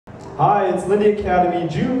Hi, it's Lindy Academy,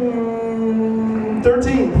 June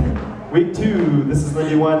 13th, week 2. This is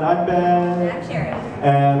Lindy 1, I'm Ben. I'm Sharon.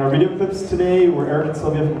 And our video clips today were Eric and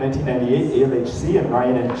Sylvia from 1998, ALHC, and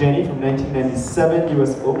Ryan and Jenny from 1997,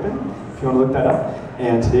 US Open, if you want to look that up.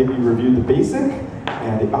 And today we reviewed the basic,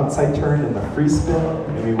 and the outside turn, and the free spin,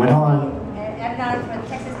 and we went on. And I'm not for the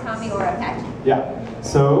Texas Tommy or Apache. Yeah,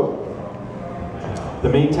 so the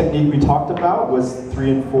main technique we talked about was 3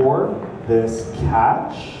 and 4, this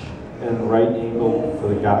catch, and right angle for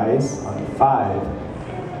the guys on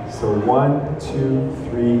 5. So 1, 2,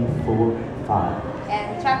 3, 4, 5.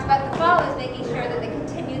 And we talked about the fall is making sure that they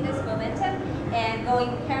continue this momentum and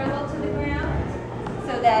going parallel to the ground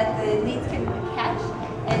so that the leads can catch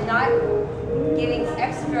and not giving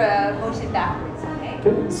extra motion backwards, okay?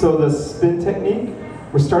 Okay, so the spin technique,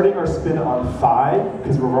 we're starting our spin on 5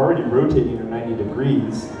 because we're already rotating at 90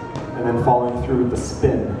 degrees and then following through with the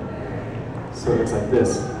spin. So it's like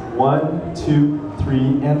this. 1, 2, 3,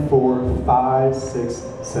 and 4, 5, 6,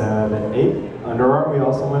 7, 8. Underarm, we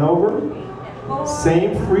also went over.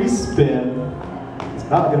 Same free spin. It's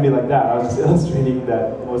not going to be like that. I was just illustrating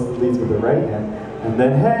that most of the leads with the right hand. And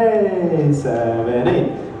then, hey, 7,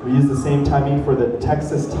 8. We use the same timing for the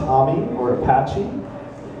Texas Tommy or Apache.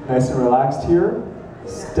 Nice and relaxed here.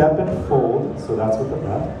 Step and fold. So that's with the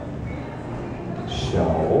left.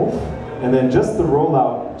 Shelf. And then just the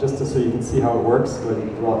rollout, just so you can see how it works, go ahead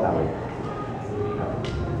and roll it that way.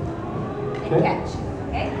 Okay. And catch,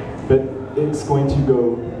 okay? But it's going to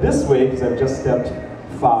go this way because I've just stepped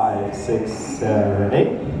 5, 6, 7,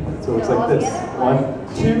 8. So it's like this. 1,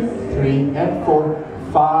 2, 3, and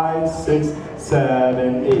 4, 5, 6,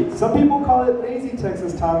 7, 8. Some people call it lazy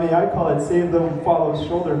Texas Tommy. I call it save them, follow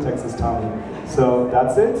shoulder Texas Tommy. So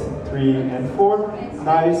that's it. 3 and 4,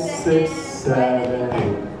 5, 6,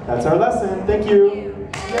 7, 8. That's our lesson. Thank you.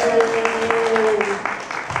 Yay.